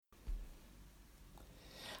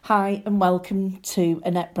Hi and welcome to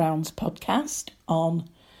Annette Brown's podcast on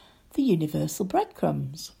the universal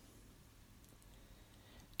breadcrumbs.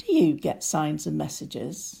 Do you get signs and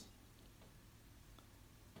messages?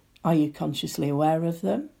 Are you consciously aware of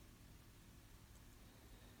them?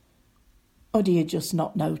 Or do you just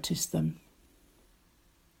not notice them?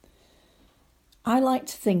 I like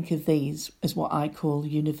to think of these as what I call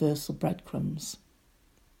universal breadcrumbs.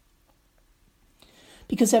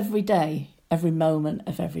 Because every day, every moment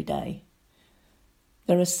of every day,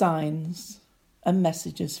 there are signs and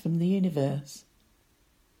messages from the universe.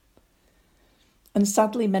 And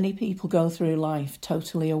sadly, many people go through life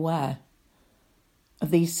totally aware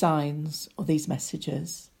of these signs or these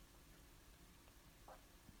messages.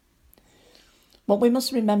 What we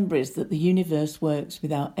must remember is that the universe works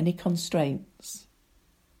without any constraints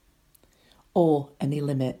or any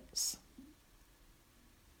limits.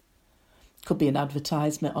 Could be an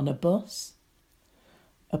advertisement on a bus,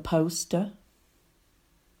 a poster,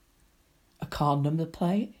 a car number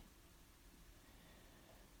plate.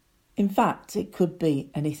 In fact, it could be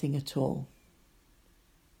anything at all.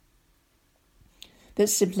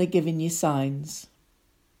 That's simply giving you signs.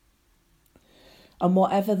 And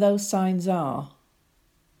whatever those signs are,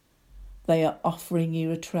 they are offering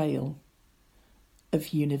you a trail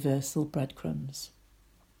of universal breadcrumbs.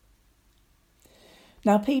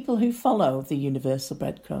 Now, people who follow the universal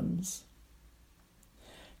breadcrumbs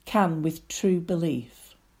can, with true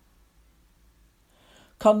belief,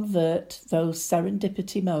 convert those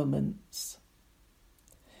serendipity moments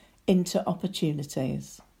into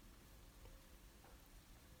opportunities.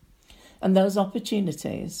 And those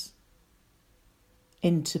opportunities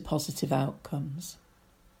into positive outcomes.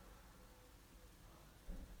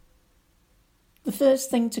 The first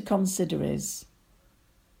thing to consider is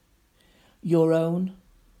your own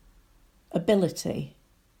ability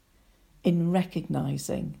in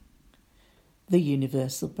recognising the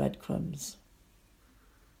universal breadcrumbs.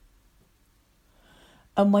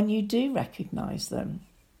 And when you do recognise them,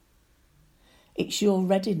 it's your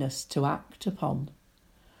readiness to act upon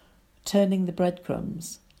turning the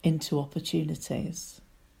breadcrumbs into opportunities.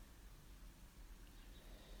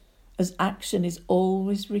 As action is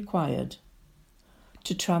always required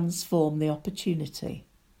to transform the opportunity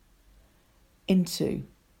into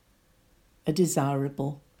a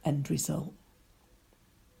desirable end result.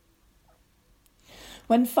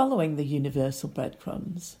 When following the universal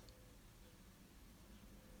breadcrumbs,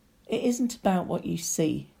 it isn't about what you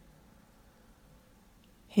see,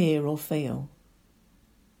 hear or feel,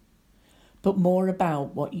 but more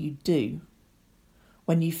about what you do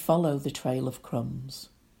when you follow the trail of crumbs.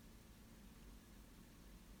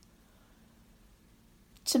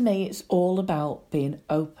 To me, it's all about being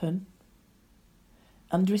open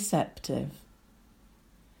and receptive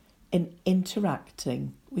in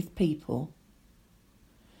interacting with people,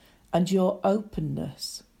 and your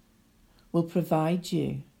openness will provide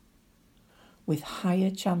you with higher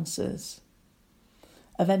chances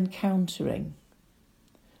of encountering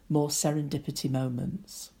more serendipity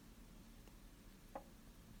moments.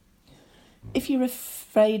 If you're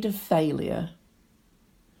afraid of failure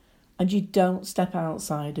and you don't step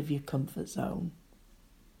outside of your comfort zone,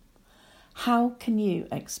 how can you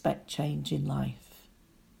expect change in life?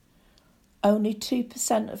 Only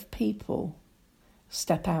 2% of people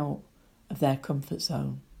step out of their comfort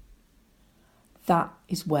zone. That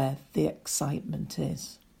is where the excitement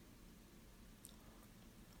is.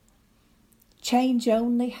 Change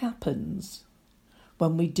only happens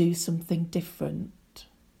when we do something different.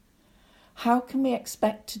 How can we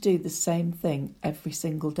expect to do the same thing every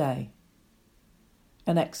single day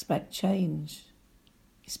and expect change?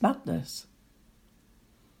 It's madness.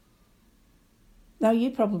 Now,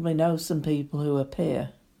 you probably know some people who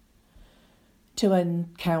appear to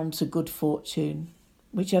encounter good fortune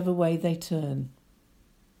whichever way they turn.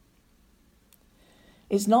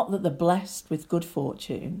 It's not that they're blessed with good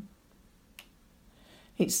fortune.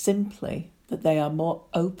 It's simply that they are more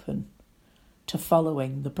open to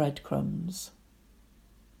following the breadcrumbs.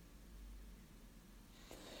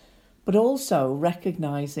 But also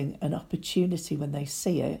recognising an opportunity when they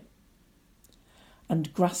see it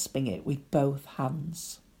and grasping it with both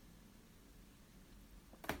hands.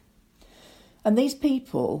 And these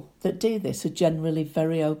people that do this are generally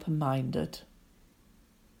very open-minded.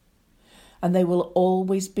 And they will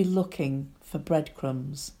always be looking for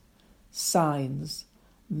breadcrumbs, signs,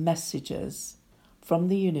 messages from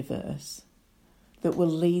the universe that will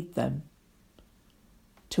lead them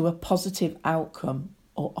to a positive outcome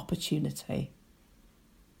or opportunity.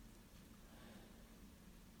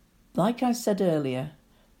 Like I said earlier,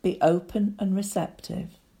 be open and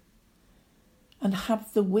receptive and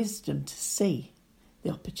have the wisdom to see the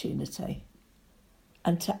opportunity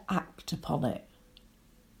and to act upon it.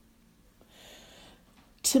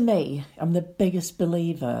 To me, I'm the biggest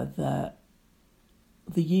believer that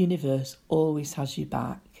the universe always has you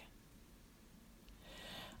back.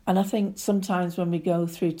 And I think sometimes when we go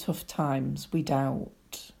through tough times, we doubt.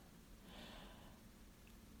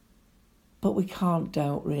 But we can't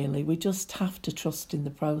doubt, really. We just have to trust in the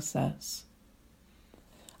process.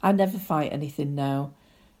 I never fight anything now.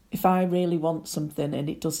 If I really want something and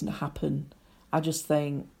it doesn't happen, I just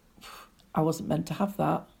think, I wasn't meant to have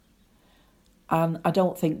that. And I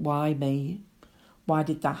don't think, why me? Why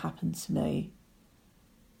did that happen to me?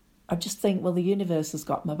 I just think, well, the universe has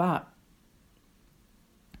got my back.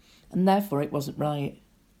 And therefore it wasn't right.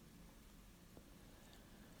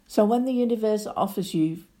 So when the universe offers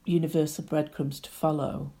you universal breadcrumbs to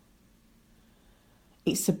follow,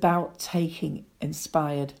 it's about taking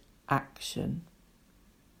inspired action.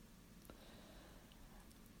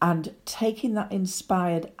 And taking that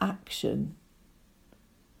inspired action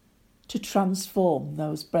to transform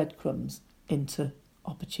those breadcrumbs into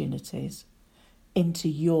opportunities, into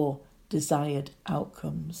your desired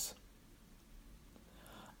outcomes.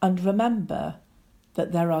 And remember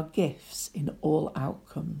that there are gifts in all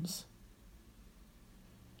outcomes.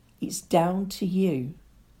 It's down to you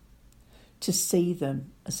to see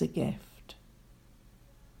them as a gift.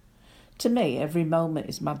 To me, every moment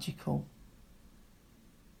is magical.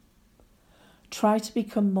 Try to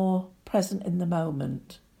become more present in the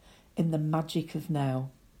moment, in the magic of now,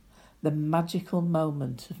 the magical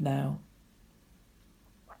moment of now.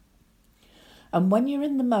 And when you're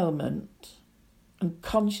in the moment and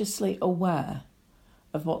consciously aware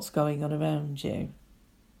of what's going on around you,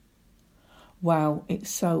 wow, it's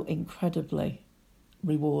so incredibly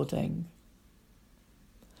rewarding.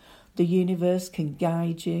 The universe can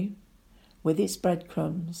guide you with its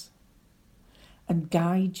breadcrumbs and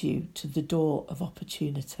guide you to the door of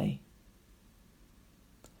opportunity.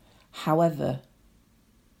 However,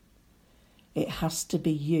 it has to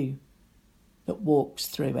be you that walks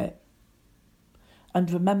through it.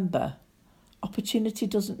 And remember, opportunity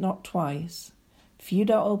doesn't knock twice. If you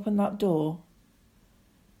don't open that door,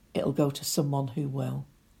 it'll go to someone who will.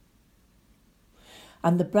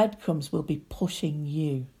 And the breadcrumbs will be pushing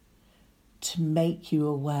you to make you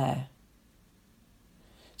aware,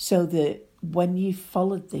 so that when you've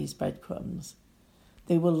followed these breadcrumbs,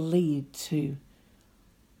 they will lead to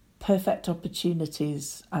perfect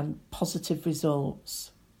opportunities and positive results.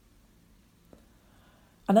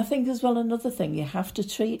 And I think as well, another thing, you have to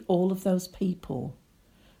treat all of those people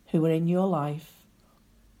who are in your life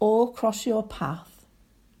or cross your path,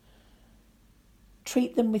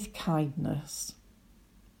 treat them with kindness,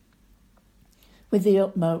 with the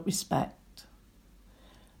utmost respect.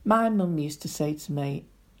 My mum used to say to me,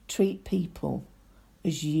 treat people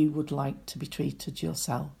as you would like to be treated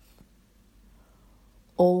yourself.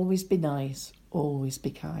 Always be nice, always be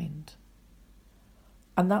kind.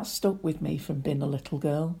 And that stuck with me from being a little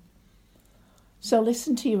girl. So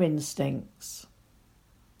listen to your instincts,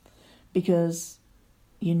 because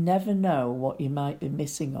you never know what you might be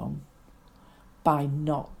missing on by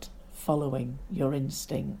not following your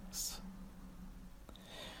instincts.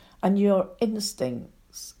 And your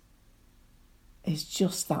instincts is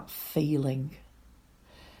just that feeling.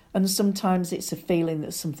 And sometimes it's a feeling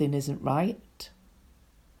that something isn't right.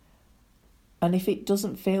 And if it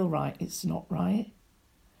doesn't feel right, it's not right.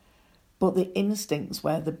 But the instincts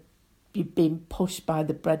where you're being pushed by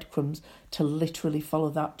the breadcrumbs to literally follow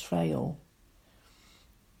that trail,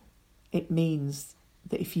 it means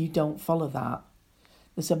that if you don't follow that,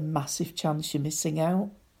 there's a massive chance you're missing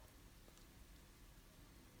out.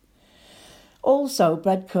 Also,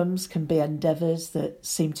 breadcrumbs can be endeavours that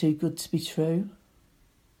seem too good to be true.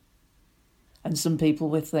 And some people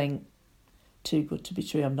will think, too good to be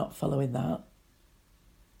true, I'm not following that.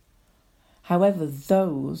 However,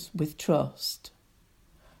 those with trust,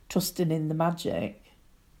 trusting in the magic,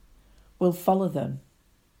 will follow them.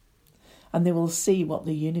 And they will see what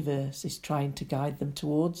the universe is trying to guide them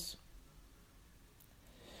towards.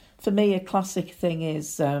 For me, a classic thing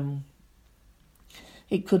is,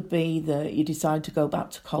 it could be that you decide to go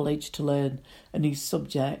back to college to learn a new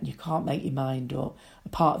subject and you can't make your mind up. A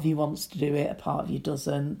part of you wants to do it, a part of you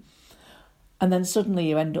doesn't. And then suddenly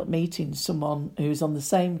you end up meeting someone who's on the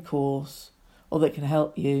same course or that can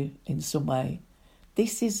help you in some way.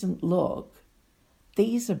 This isn't luck.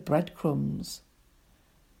 These are breadcrumbs.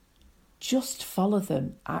 Just follow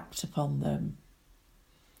them, act upon them.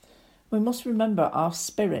 We must remember our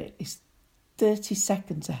spirit is 30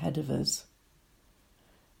 seconds ahead of us.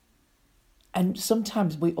 And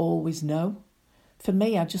sometimes we always know. For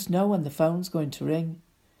me, I just know when the phone's going to ring.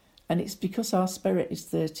 And it's because our spirit is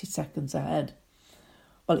 30 seconds ahead.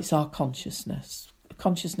 Well, it's our consciousness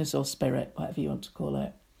or spirit, whatever you want to call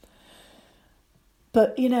it.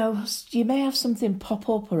 But, you may have something pop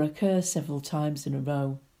up or occur several times in a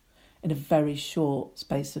row in a very short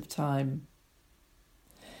space of time.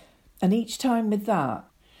 And each time with that,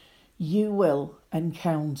 you will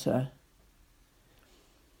encounter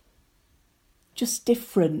just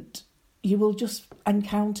different. You will just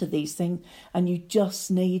encounter these things and you just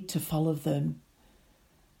need to follow them.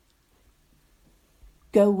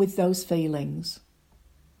 Go with those feelings.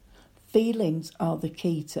 Feelings are the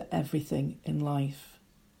key to everything in life.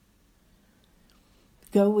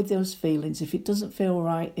 Go with those feelings. If it doesn't feel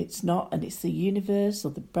right, it's not, and it's the universe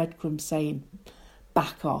or the breadcrumb saying,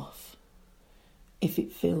 back off. If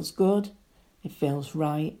it feels good, it feels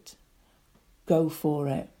right, go for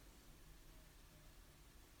it.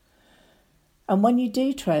 And when you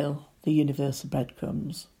do trail the universal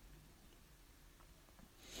breadcrumbs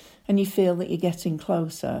and you feel that you're getting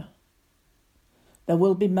closer, there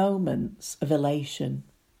will be moments of elation.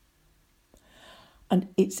 And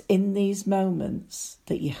it's in these moments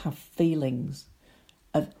that you have feelings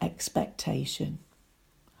of expectation.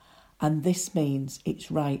 And this means it's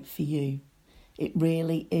right for you. It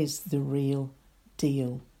really is the real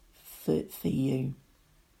deal for you.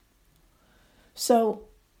 So,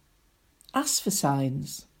 ask for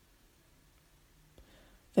signs.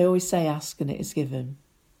 They always say ask and it is given.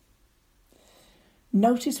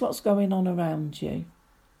 Notice what's going on around you.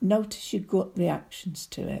 Notice your gut reactions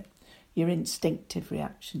to it, your instinctive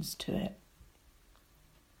reactions to it.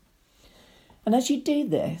 And as you do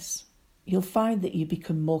this, you'll find that you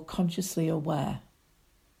become more consciously aware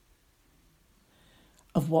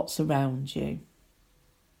of what's around you.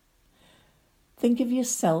 Think of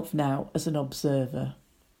yourself now as an observer.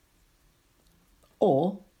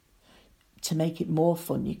 Or, to make it more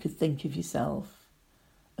fun, you could think of yourself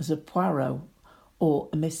as a Poirot or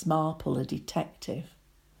a Miss Marple, a detective.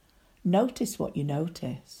 Notice what you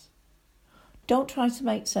notice. Don't try to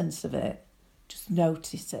make sense of it. Just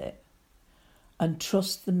notice it. And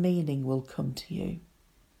trust the meaning will come to you.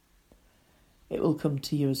 It will come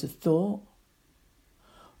to you as a thought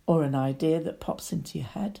or an idea that pops into your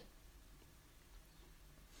head.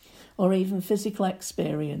 Or even physical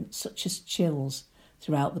experience such as chills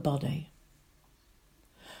throughout the body.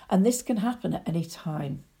 And this can happen at any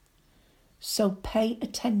time. So pay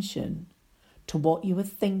attention to what you were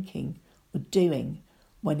thinking or doing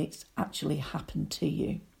when it's actually happened to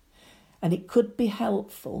you. And it could be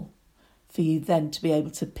helpful for you then to be able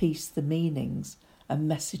to piece the meanings and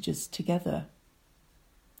messages together.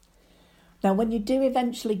 Now, when you do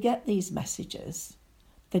eventually get these messages,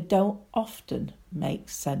 they don't often make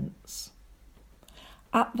sense.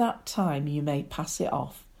 At that time, you may pass it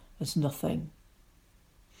off as nothing.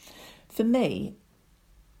 For me,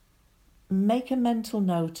 make a mental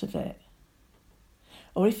note of it.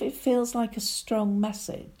 Or if it feels like a strong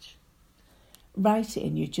message, write it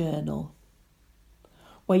in your journal,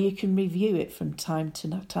 where you can review it from time to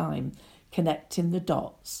time, connecting the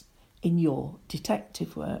dots in your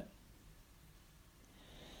detective work.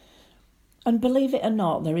 And believe it or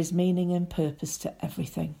not, there is meaning and purpose to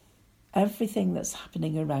everything. Everything that's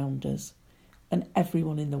happening around us and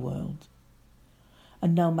everyone in the world.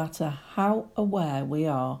 And no matter how aware we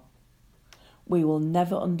are, we will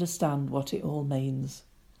never understand what it all means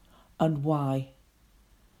and why.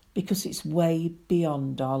 Because it's way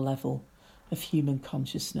beyond our level of human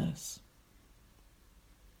consciousness.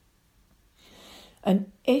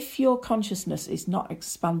 And if your consciousness is not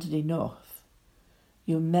expanded enough,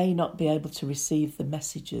 you may not be able to receive the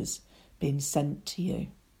messages being sent to you.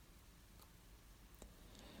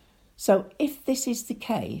 So if this is the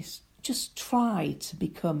case, just try to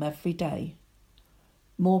become every day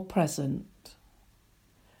more present,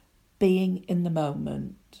 being in the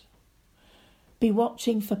moment. Be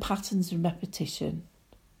watching for patterns and repetition.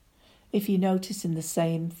 If you're noticing the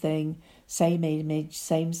same thing, same image,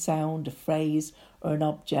 same sound, a phrase or an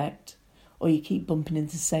object, or you keep bumping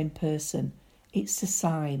into the same person, it's a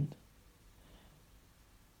sign.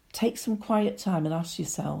 Take some quiet time and ask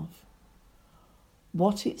yourself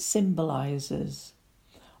what it symbolises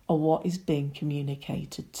or what is being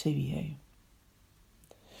communicated to you.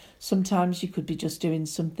 Sometimes you could be just doing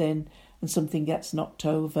something and something gets knocked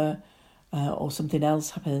over or something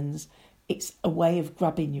else happens. It's a way of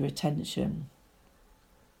grabbing your attention.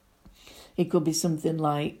 It could be something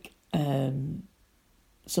like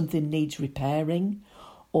something needs repairing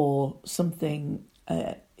or something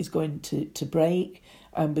is going to break,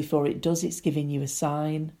 and before it does, it's giving you a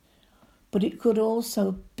sign. But it could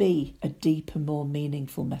also be a deeper, more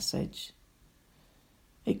meaningful message.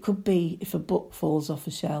 It could be if a book falls off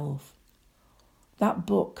a shelf, that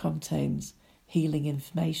book contains healing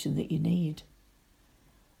information that you need.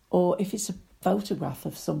 Or if it's a photograph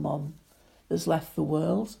of someone that's left the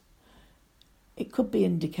world, it could be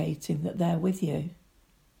indicating that they're with you.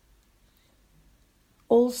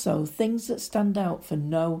 Also, things that stand out for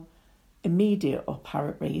no immediate or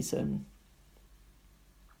apparent reason.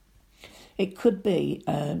 It could be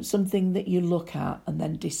something that you look at and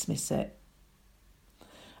then dismiss it.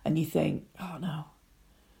 And you think, oh no.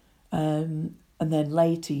 And then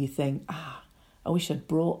later you think, I wish I'd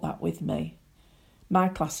brought that with me. My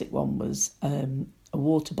classic one was a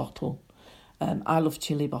water bottle. I love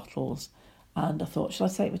chili bottles. And I thought, shall I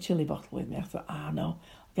take my chili bottle with me? I thought, no, I'll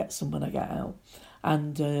get some when I get out.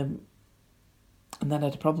 And then I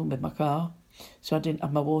had a problem with my car, so I didn't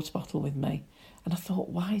have my water bottle with me. And I thought,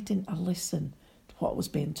 why didn't I listen to what was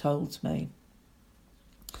being told to me?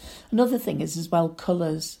 Another thing is as well,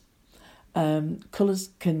 colours. Colours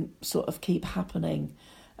can sort of keep happening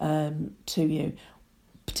to you.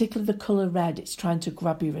 Particularly the colour red, it's trying to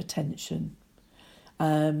grab your attention.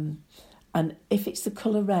 And if it's the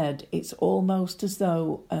colour red, it's almost as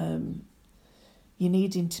though you're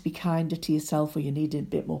needing to be kinder to yourself, or you're needing a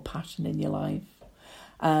bit more passion in your life.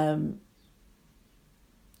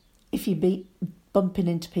 If you be bumping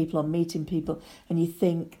into people or meeting people and you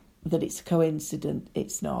think that it's a coincidence,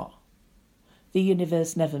 it's not. The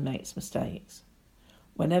universe never makes mistakes.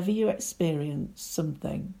 Whenever you experience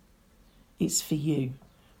something, it's for you.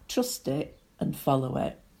 Trust it and follow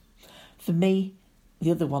it. For me,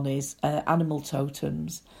 the other one is animal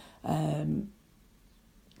totems.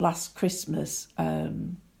 Last Christmas, a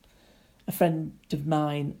friend of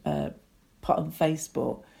mine put on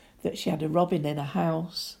Facebook that she had a robin in her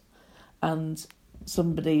house, and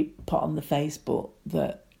somebody put on the Facebook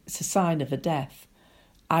that it's a sign of a death.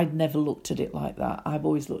 I'd never looked at it like that. I've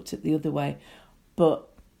always looked at it the other way. But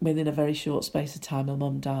within a very short space of time, my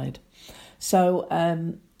mum died. So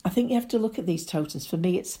I think you have to look at these totems. For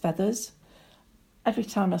me, it's feathers. Every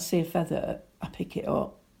time I see a feather, I pick it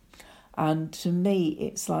up. And to me,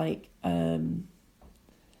 it's like,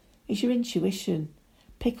 it's your intuition.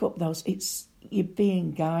 Pick up those. You're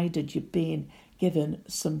being guided. You're being given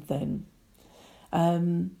something.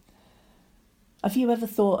 Have you ever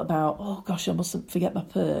thought about, oh gosh, I mustn't forget my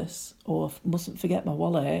purse, or mustn't forget my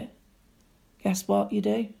wallet? Guess what you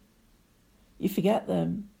do? You forget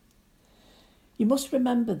them. You must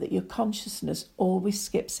remember that your consciousness always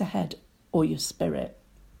skips ahead, or your spirit.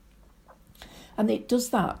 And it does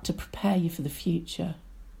that to prepare you for the future.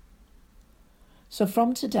 So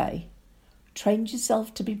from today, train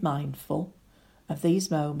yourself to be mindful of these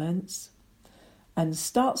moments and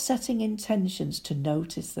start setting intentions to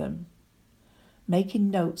notice them,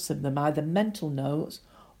 making notes of them, either mental notes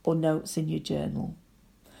or notes in your journal.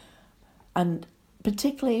 And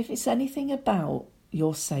particularly if it's anything about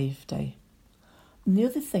your safety. And the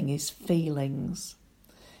other thing is feelings.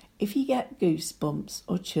 If you get goosebumps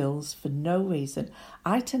or chills for no reason,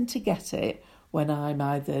 I tend to get it when I'm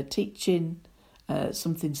either teaching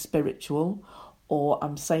something spiritual, or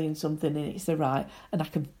I'm saying something and it's the right, and I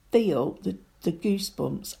can feel the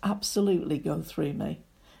goosebumps absolutely go through me.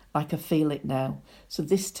 Like I feel it now. So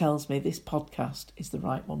this tells me this podcast is the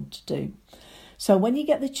right one to do. So when you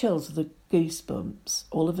get the chills or the goosebumps,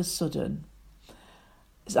 all of a sudden,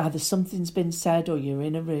 it's either something's been said or you're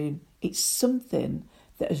in a room. It's something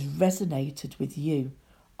that has resonated with you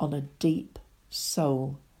on a deep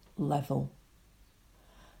soul level.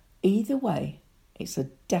 Either way, it's a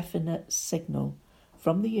definite signal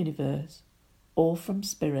from the universe or from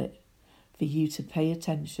spirit for you to pay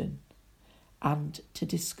attention and to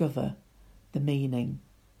discover the meaning.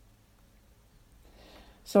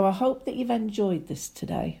 So I hope that you've enjoyed this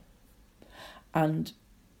today, and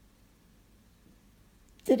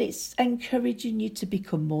that it's encouraging you to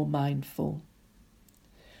become more mindful.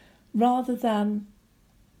 Rather than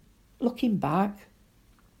looking back,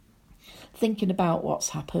 thinking about what's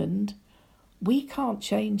happened, we can't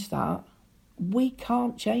change that. We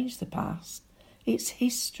can't change the past. It's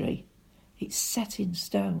history. It's set in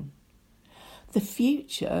stone. The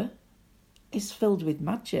future is filled with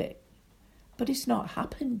magic, but it's not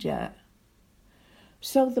happened yet.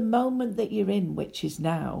 So the moment that you're in, which is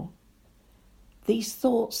now, these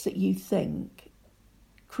thoughts that you think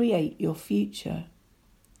create your future.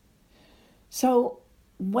 So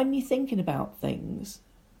when you're thinking about things,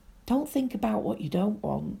 don't think about what you don't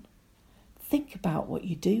want. Think about what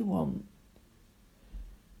you do want.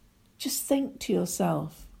 Just think to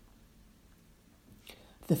yourself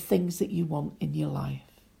the things that you want in your life.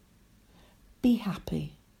 Be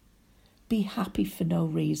happy. Be happy for no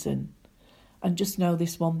reason. And just know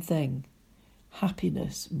this one thing.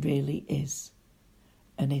 Happiness really is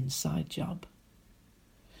an inside job.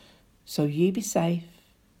 So you be safe.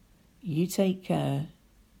 You take care.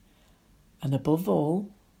 And above all,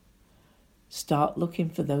 start looking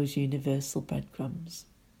for those universal breadcrumbs.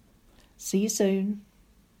 See you soon.